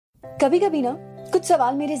कभी कभी ना कुछ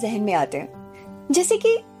सवाल मेरे जहन में आते हैं, जैसे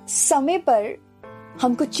कि समय पर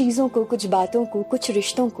हम कुछ चीजों को, कुछ बातों को, कुछ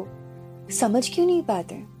रिश्तों को समझ क्यों नहीं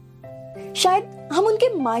पाते हैं। शायद हम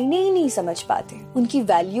उनके मायने ही नहीं समझ पाते, उनकी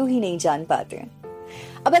वैल्यू ही नहीं जान पाते हैं।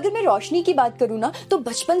 अब अगर मैं रोशनी की बात करूं ना, तो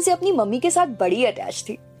बचपन से अपनी मम्मी के साथ बड़ी अटैच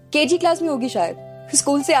थी। केजी क्लास में होगी शायद।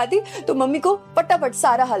 स्कूल से आती तो मम्मी को फटाफट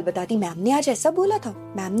सारा हाल बताती, मैम ने आज ऐसा बोला था,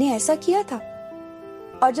 मैम ने ऐसा किया था।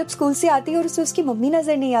 और जब स्कूल से आती और उसे उसकी मम्मी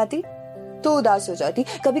नजर नहीं आती तो उदास हो जाती,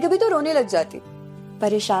 कभी कभी तो रोने लग जाती,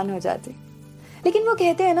 परेशान हो जाती। लेकिन वो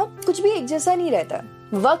कहते हैं ना, कुछ भी एक जैसा नहीं रहता,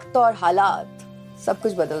 वक्त और हालात सब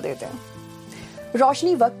कुछ बदल देते हैं।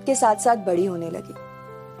 रोशनी वक्त के साथ साथ बड़ी होने लगी,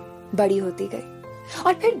 बड़ी होती गई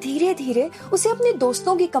और फिर धीरे धीरे उसे अपने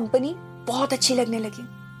दोस्तों की कंपनी बहुत अच्छी लगने लगी।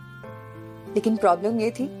 लेकिन प्रॉब्लम ये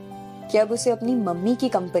थी कि अब उसे अपनी मम्मी की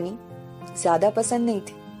कंपनी ज्यादा पसंद नहीं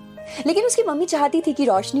थी। लेकिन उसकी मम्मी चाहती थी कि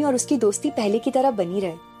रोशनी और उसकी दोस्ती पहले की तरह बनी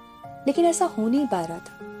रहे, लेकिन ऐसा हो नहीं पा रहा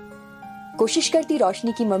था। कोशिश करती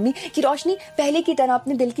रोशनी की मम्मी कि रोशनी पहले की तरह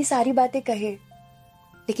अपने दिल की सारी बातें कहे,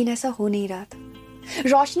 लेकिन ऐसा हो नहीं रहा था।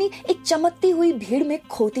 रोशनी एक चमकती हुई भीड़ में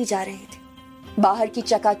खोती जा रही थी, बाहर की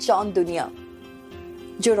चकाचौंध दुनिया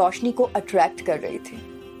जो रोशनी को अट्रैक्ट कर रही थी।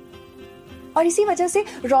 और इसी वजह से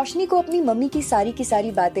रोशनी को अपनी मम्मी की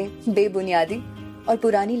सारी बातें बेबुनियादी और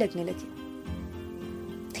पुरानी लगने लगी।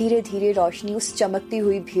 धीरे धीरे रोशनी उस चमकती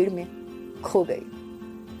हुई भीड़ में खो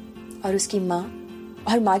गई और उसकी माँ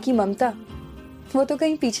और माँ की ममता, वो तो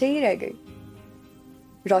कहीं पीछे ही रह गई।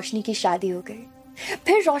 रोशनी की शादी हो गई।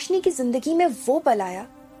 फिर रोशनी की जिंदगी में वो पल आया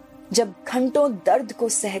जब घंटों दर्द को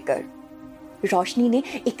सहकर रोशनी ने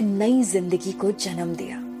एक नई जिंदगी को जन्म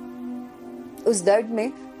दिया। उस दर्द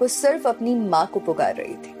में वो सिर्फ अपनी माँ को पुकार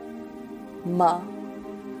रही थी, माँ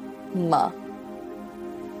माँ।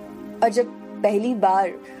 और जब पहली बार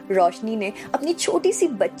रोशनी ने अपनी छोटी सी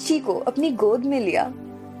बच्ची को अपनी गोद में लिया,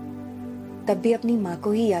 तब भी अपनी माँ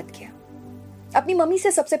को ही याद किया। अपनी मम्मी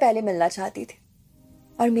से सबसे पहले मिलना चाहती थी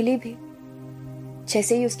और मिली भी।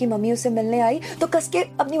 जैसे ही उसकी मम्मी उससे मिलने आई तो कस के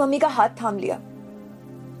अपनी मम्मी का हाथ थाम लिया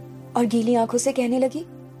और गीली आंखों से कहने लगी,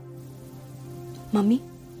 मम्मी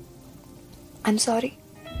आई एम सॉरी।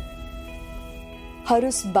 हर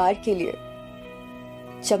उस बार के लिए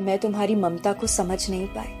जब मैं तुम्हारी ममता को समझ नहीं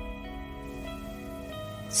पाई,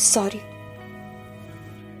 सॉरी।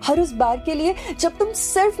 हर उस बार के लिए जब तुम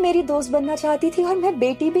सिर्फ मेरी दोस्त बनना चाहती थी और मैं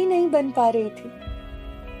बेटी भी नहीं बन पा रही थी,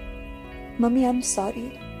 मम्मी आई एम सॉरी।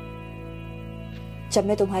 जब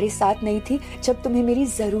मैं तुम्हारे साथ नहीं थी, जब तुम्हें मेरी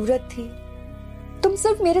जरूरत थी, तुम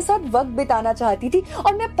सिर्फ मेरे साथ वक्त बिताना चाहती थी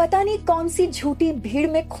और मैं पता नहीं कौन सी झूठी भीड़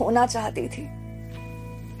में खोना चाहती थी,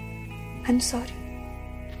 आई एम सॉरी।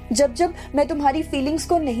 जब जब मैं तुम्हारी फीलिंग्स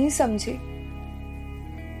को नहीं समझी,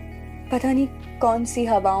 पता नहीं कौन सी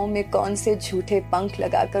हवाओं में कौन से झूठे पंख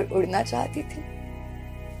लगाकर उड़ना चाहती थी,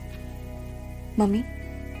 मम्मी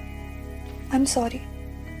आई एम सॉरी।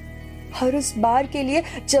 हर उस बार के लिए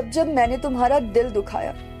जब जब मैंने तुम्हारा दिल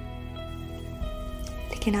दुखाया।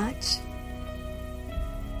 लेकिन आज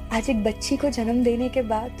एक बच्ची को जन्म देने के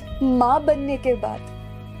बाद, मां बनने के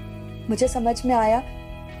बाद मुझे समझ में आया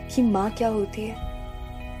कि मां क्या होती है,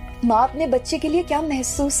 मां अपने बच्चे के लिए क्या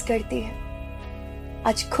महसूस करती है।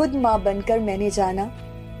 आज खुद मां बनकर मैंने जाना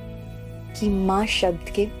कि मां शब्द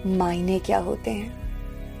के मायने क्या होते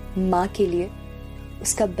हैं, मां के लिए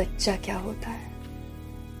उसका बच्चा क्या होता है।